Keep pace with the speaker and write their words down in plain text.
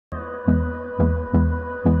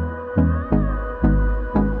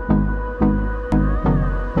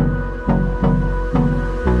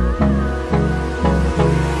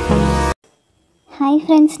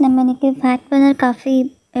Friends நம்ம இன்னைக்கு fat burner coffee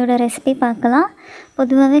ஓட ரெசிபி பார்க்கலாம்.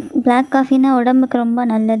 பொதுவாகவே Black காஃபினா உடம்புக்கு ரொம்ப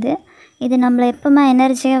நல்லது. இது நம்மள எப்பவுமே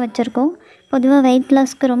எனர்ஜியா வச்சிருக்கும். பொதுவாக வெயிட்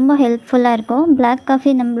லாஸ்க்கு ரொம்ப ஹெல்ப்ஃபுல்லாக இருக்கும். Black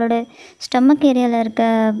காஃபி நம்மளோட ஸ்டொமக் ஏரியாவில் இருக்க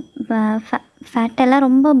ஃபேட்டெல்லாம்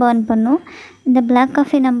ரொம்ப பர்ன் பண்ணும். இந்த Black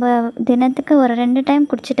காஃபி நம்ம தினத்துக்கு ஒரு 2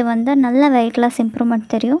 டைம் குடிச்சிட்டு வந்தால் நல்ல வெயிட் லாஸ்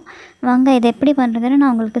இம்ப்ரூவ்மெண்ட் தெரியும். வாங்க இதை எப்படி பண்ணுறதுன்னு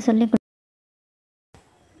நான் உங்களுக்கு சொல்லி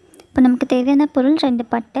இப்போ நமக்கு தேவையான பொருள் 2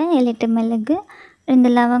 பட்டை, 7-8 மிளகு, 2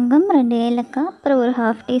 லவங்கம், 2 ஏலக்காய், அப்புறம் ஒரு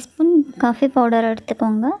 1/2 டீஸ்பூன் காஃபி பவுடர்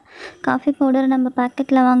எடுத்துக்கோங்க. காஃபி பவுடர் நம்ம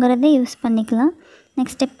பாக்கெட்டில் வாங்குறதே யூஸ் பண்ணிக்கலாம்.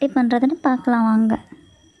 நெக்ஸ்ட் எப்படி பண்ணுறதுன்னு பார்க்கலாம் வாங்க.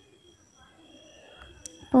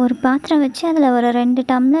 இப்போ ஒரு பாத்திரம் வச்சு அதில் ஒரு 2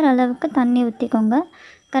 டம்ளர் அளவுக்கு தண்ணி ஊற்றிக்கோங்க.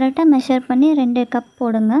 கரெக்டாக மெஷர் பண்ணி 2 கப்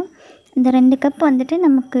போடுங்க. இந்த 2 கப் வந்துட்டு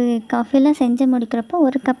நமக்கு காஃபிலாம் செஞ்சு முடிக்கிறப்போ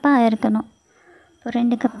 1 கப்பாக இருக்கணும். இப்போ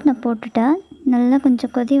 2 கப் நான் போட்டுட்டேன். நல்லா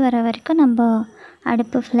கொஞ்சம் கொதி வர வரைக்கும் நம்ம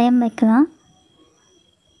அடுப்பு ஃப்ளேம் வைக்கலாம்.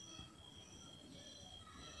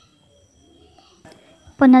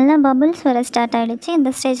 இப்போ நல்லா பபுள்ஸ் வர ஸ்டார்ட் ஆகிடுச்சு. இந்த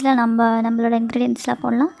ஸ்டேஜில் நம்மளோட இன்க்ரீடியன்ட்ஸ்லாம்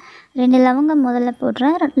போடலாம். 2 லவங்கம் முதல்ல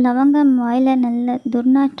போடுறேன். லவங்கம் வாயில் நல்ல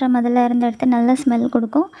துர்நாற்றம் முதல்ல இருந்த இடத்துல நல்ல ஸ்மெல்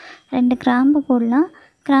கொடுக்கும். 2 கிராம்பு போடலாம்.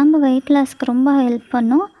 கிராம்பு வெயிட் லாஸ்க்கு ரொம்ப ஹெல்ப்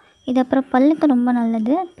பண்ணும். இது அப்புறம் பல்லுக்கு ரொம்ப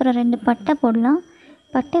நல்லது. அப்புறம் 2 பட்டை போடலாம்.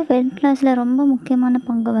 பட்டை வெயிட் லாஸில் ரொம்ப முக்கியமான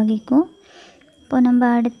பங்கு வகிக்கும். இப்போ நம்ம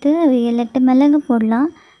அடுத்து 7-8 மிளகு போடலாம்.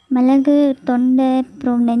 மிளகு தொண்டை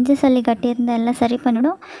அப்புறம் நெஞ்சு சளி கட்டியிருந்தால் எல்லாம் சரி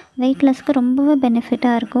பண்ணிவிடும். வெயிட் லாஸ்க்கு ரொம்பவே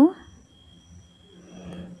பெனிஃபிட்டாக இருக்கும்.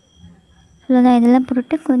 இவ்வளோதான். இதெல்லாம்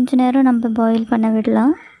போட்டு கொஞ்சம் நேரம் நம்ம பாயில் பண்ண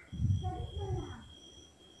விடலாம்.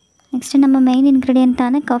 நெக்ஸ்ட்டு நம்ம மெயின்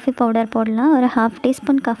இன்க்ரீடியண்ட்டான காஃபி பவுடர் போடலாம். ஒரு 1/2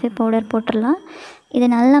 டீஸ்பூன் காஃபி பவுடர் போட்டுடலாம். இது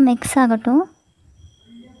நல்லா மிக்ஸ் ஆகட்டும்.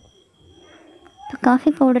 இப்போ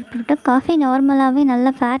காஃபி பவுடர் போட்டு காஃபி நார்மலாகவே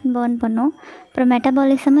நல்லா ஃபேட் பர்ன் பண்ணும். அப்புறம்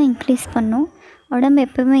மெட்டபாலிசமும் இன்க்ரீஸ் பண்ணும். உடம்பு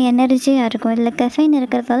எப்போவுமே எனர்ஜியாக இருக்கும். இதில் கெஃபைன்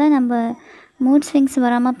இருக்கிறதால நம்ம மூட் ஸ்விங்ஸ்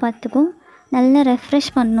வராமல் பார்த்துக்கும். நல்லா ரெஃப்ரெஷ்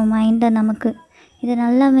பண்ணணும் மைண்டை நமக்கு. இதை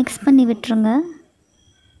நல்லா மிக்ஸ் பண்ணி விட்டுருங்க.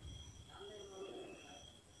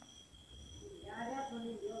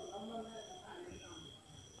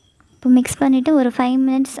 இப்போ மிக்ஸ் பண்ணிவிட்டு ஒரு 5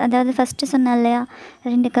 மினிட்ஸ், அதாவது ஃபஸ்ட்டு சொன்னேன் இல்லையா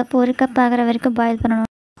 2 கப் 1 கப் ஆகிற வரைக்கும் பாயில்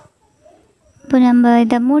பண்ணணும். இப்போ நம்ம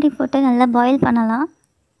இதை மூடி போட்டு நல்லா பாயில் பண்ணலாம்.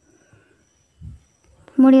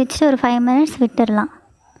 மூடி வச்சுட்டு ஒரு 5 மினிட்ஸ் விட்டுடலாம்.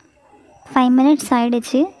 5 மினிட்ஸ்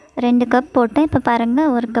ஆகிடுச்சு. 2 கப் போட்டேன். இப்போ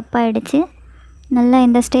பாருங்கள் 1 கப் ஆகிடுச்சு. நல்லா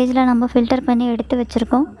இந்த ஸ்டேஜில் நம்ம ஃபில்டர் பண்ணி எடுத்து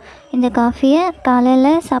வச்சுருக்கோம். இந்த காஃபியை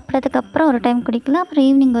காலையில் சாப்பிட்றதுக்கப்புறம் ஒரு டைம் குடிக்கலாம். அப்புறம்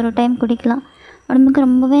ஈவினிங் ஒரு டைம் குடிக்கலாம். உடம்புக்கு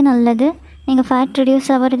ரொம்பவே நல்லது. நீங்கள் ஃபேட்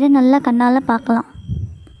ரெடியூஸ் ஆகிறது நல்லா கண்ணால் பார்க்கலாம்.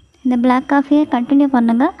 இந்த Black காஃபியை கண்டினியூ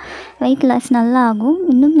பண்ணுங்கள். வெயிட் லாஸ் நல்லா ஆகும்.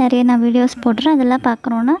 இன்னும் நிறைய நான் வீடியோஸ் போடுறேன். அதெல்லாம்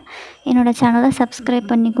பார்க்குறோன்னா என்னோடய சேனலை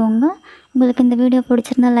சப்ஸ்கிரைப் பண்ணிக்கோங்க. உங்களுக்கு இந்த வீடியோ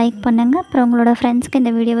பிடிச்சிருந்தால் லைக் பண்ணுங்கள். அப்புறம் உங்களோட ஃப்ரெண்ட்ஸ்க்கு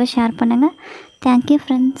இந்த வீடியோவை ஷேர் பண்ணுங்கள். Thank you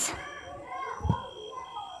friends.